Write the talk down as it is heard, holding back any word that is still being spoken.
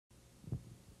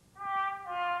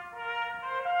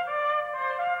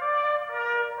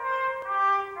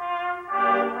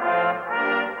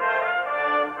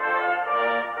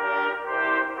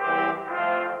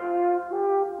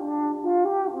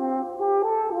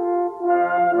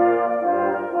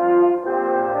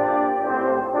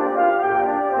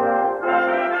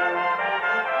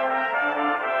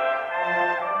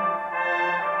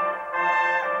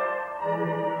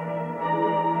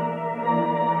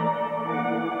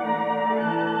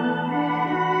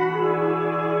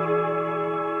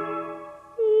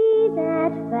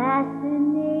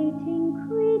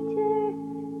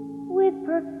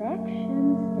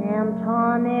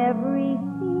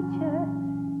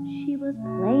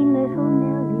plain little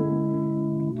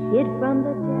Nellie, the kid from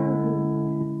the deli.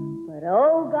 But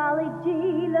oh golly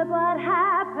gee, look what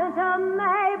happened to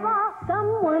Mabel.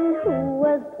 Someone who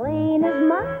was plain as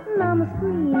mutton on the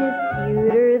screen is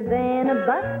cuter than a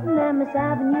button, and Miss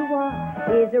Avenue Walk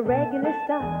is a regular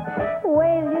stop.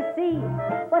 Well, you see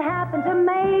what happened to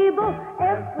Mabel.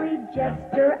 Every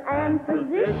gesture and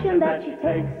position that she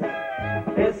takes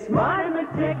is smart and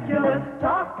meticulous.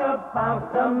 Talk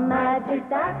about the magic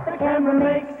that the camera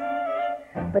makes.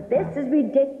 But this is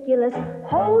ridiculous.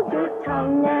 Hold your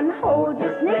tongue and hold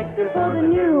your snickers, for the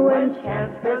new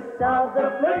enchantress of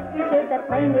the flickers is that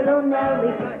plain little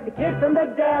Nellie, the kid from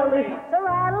the deli. So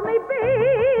rattle me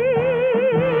beef.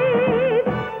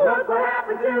 Look what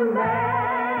happened to Mabel.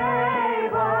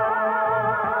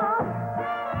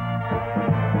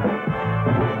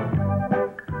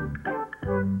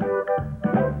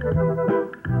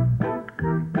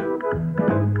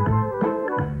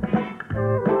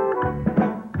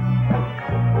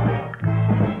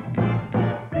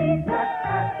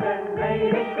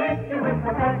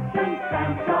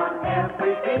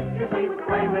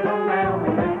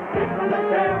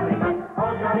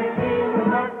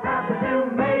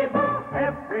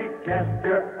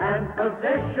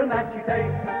 That she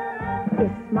takes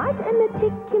is smart and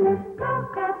meticulous.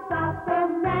 Talk about the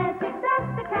magic that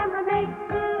the camera makes.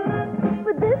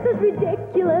 But this is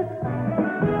ridiculous.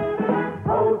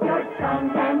 Hold your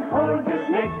tongue and hold your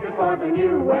snickers, for the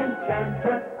new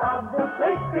enchantress of the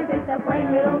flickers is that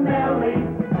plain little Nellie,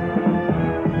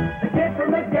 the kid from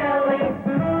the deli.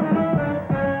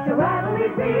 To rattle me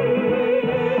beef.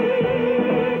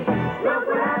 Look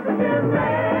what happened to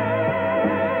Ray.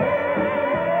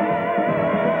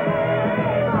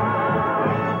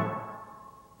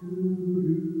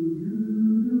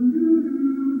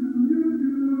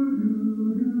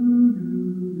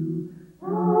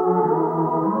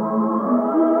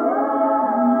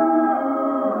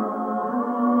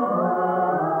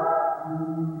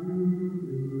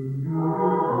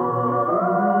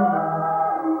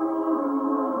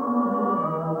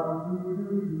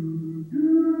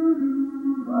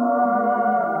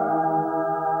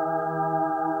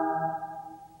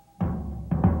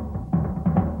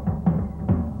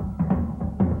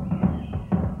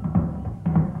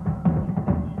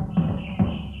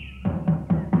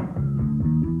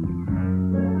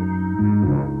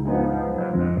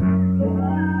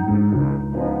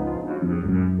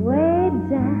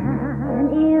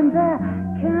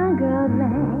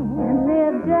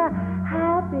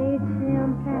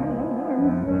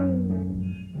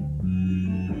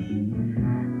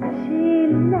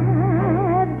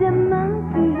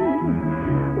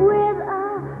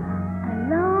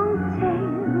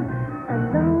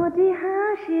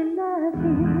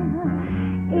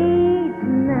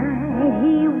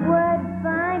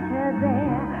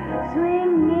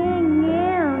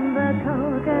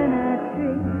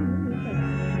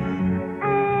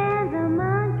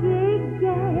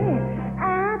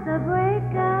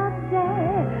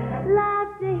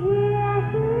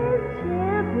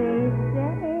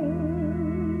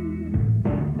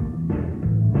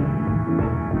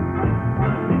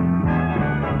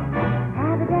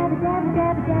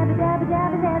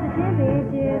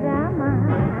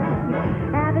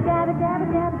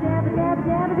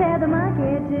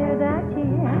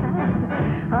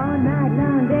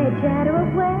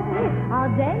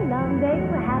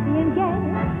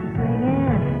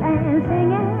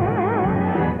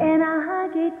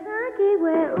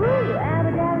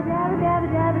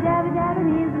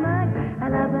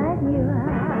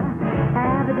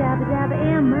 Abadaba,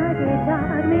 Ann-Margret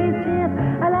Smith,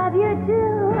 I love you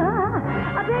too.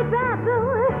 A big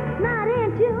baboon, not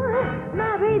into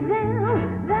my reason.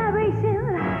 Very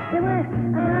soon, they went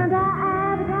on the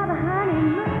Abadaba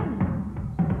Honeymoon.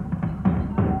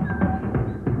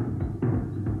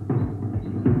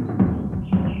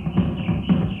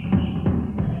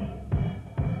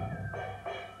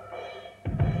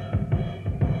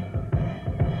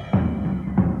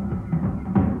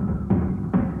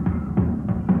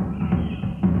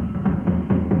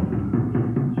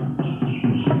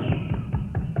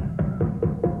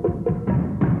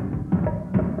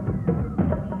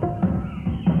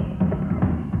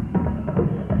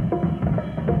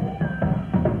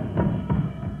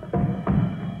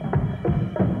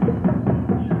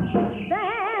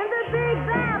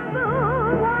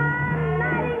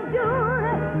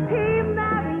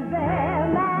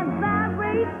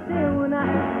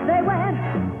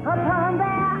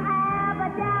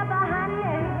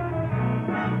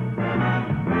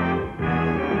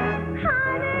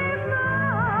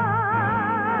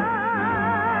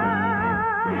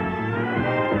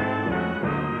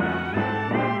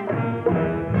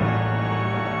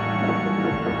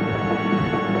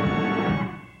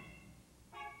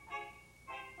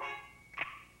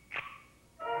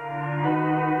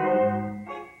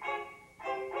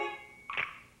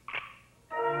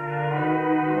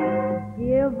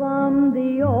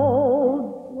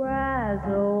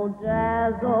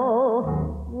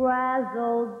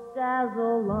 razzle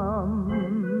dazzle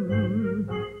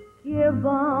Give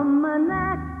 'em an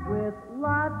act with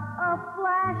lots of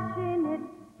flash in it,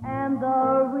 and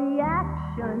the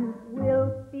reaction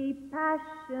will be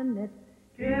passionate.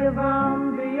 Give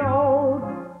 'em the old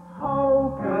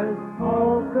hocus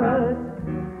pocus,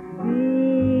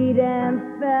 bead and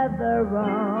feather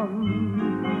 'em.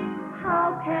 How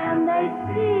can they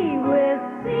see with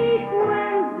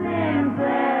sequins in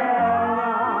their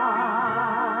eyes?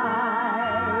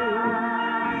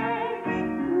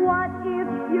 What if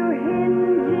your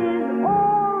hinges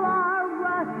all are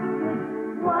rusted?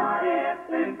 What if,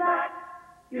 in fact,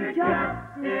 you're just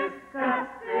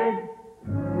disgusted?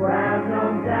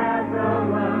 Razzle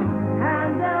dazzle 'em,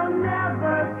 and they'll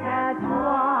never catch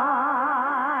wise.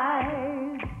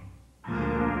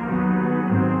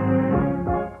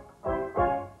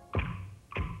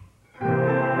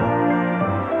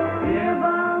 Give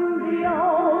 'em the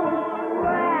old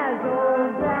razzle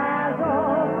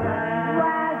dazzle,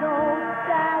 razzle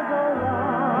dazzle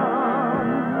 'em.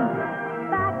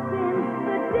 Back since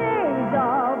the days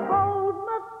of old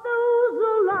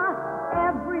Methuselah,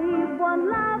 everyone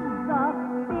loves a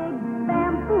big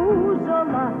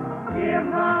bamboozler.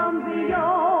 Give 'em the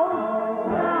old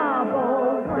double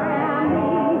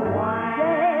whammy,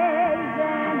 days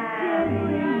and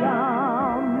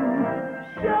dizzy-um.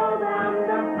 Show them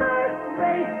the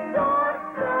first-rate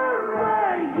sorcerer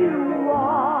you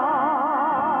are.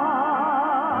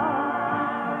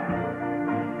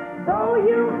 Though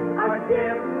you are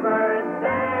stiffer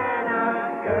than a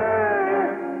girl,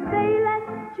 they let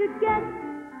you get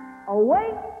away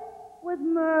with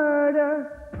murder.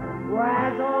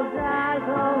 Razzle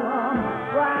dazzle 'em,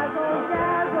 razzle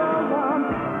dazzle 'em,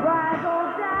 razzle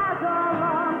dazzle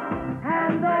 'em,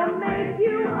 and they'll make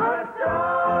you a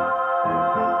star.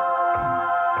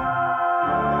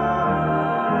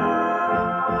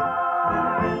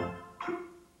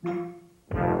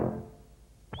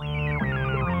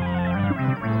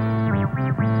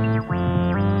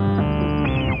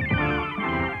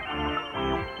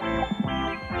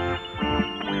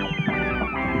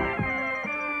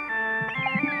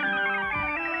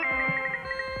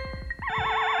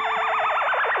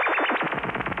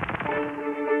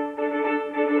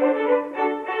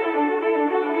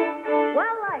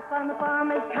 On the farm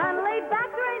is kind of laid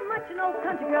back. There ain't much an old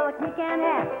country girl like me can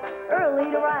have. Early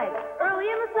to rise, early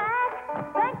in the sack.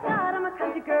 Thank God I'm a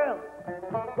country girl.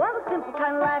 Well, the simple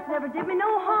kind of life never did me no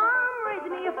harm.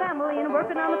 Raising me a family and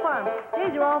working on the farm.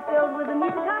 Days are all filled with a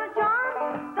music kind of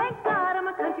charm. Thank God I'm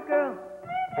a country girl.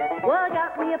 Well, I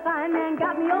got me a fine man,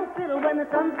 got me old fiddle. When the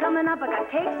sun's coming up, I got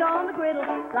cakes on the griddle.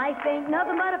 Life ain't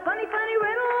nothing but a funny, funny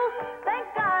riddle. Thank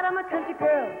God I'm a country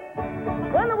girl.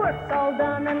 When the work's all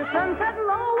done and the sun's setting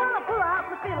low, well, I pull out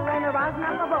the fiddle and I rosin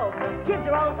out my bow. Kids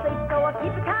are all asleep, so I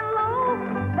keep it kind of low.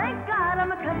 Thank God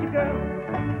I'm a country girl.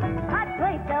 I'd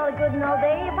play Sally Gooden all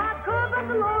day if I could, but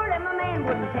the Lord and my man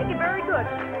wouldn't take it very good.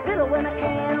 Fiddle when I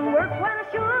can, work when I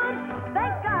should.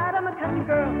 Thank God I'm a country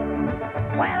girl.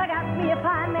 Well, I got me a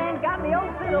fine man, got me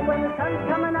old fiddle. When the sun's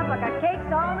coming up, I got cakes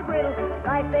on the griddle.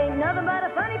 Life ain't nothing but a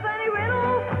funny, funny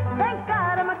riddle. Thank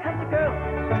God I'm a country girl.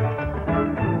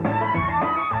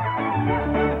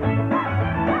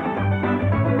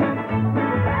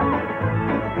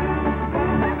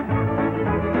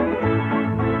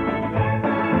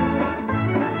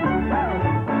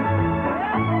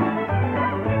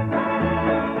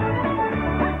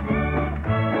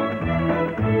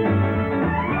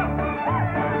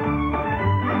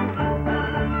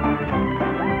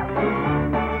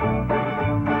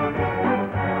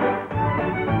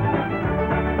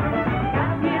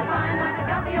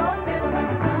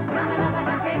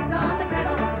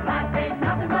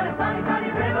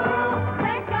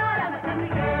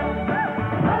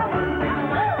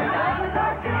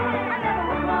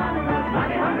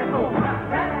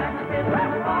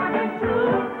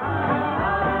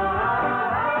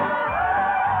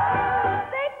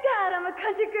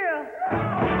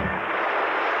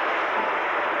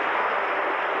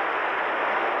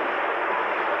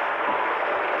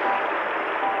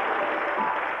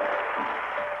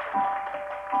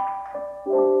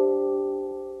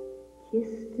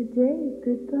 Kiss today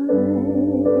goodbye.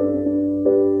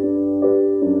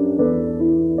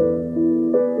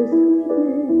 The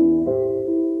sweetness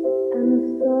and the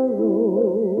sorrow.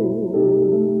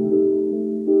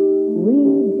 We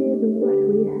did what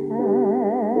we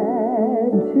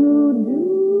had to do,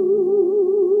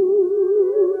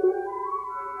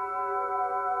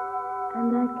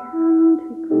 and I can't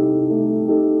regret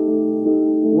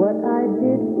what I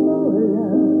did for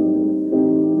love.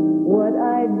 What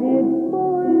I did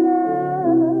for love,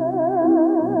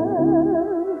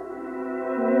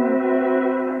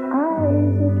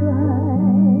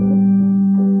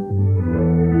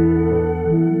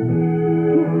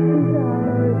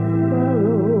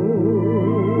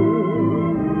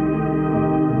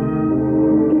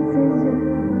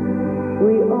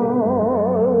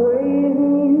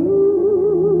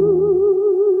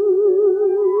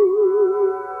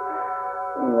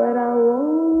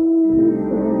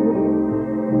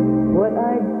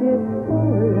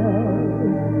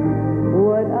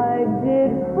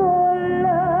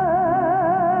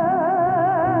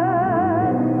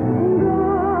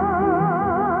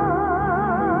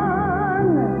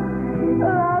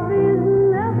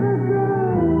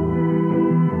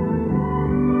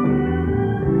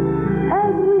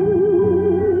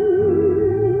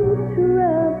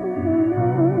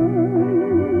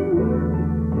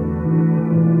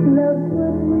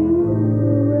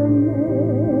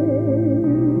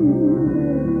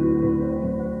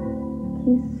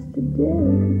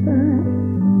 make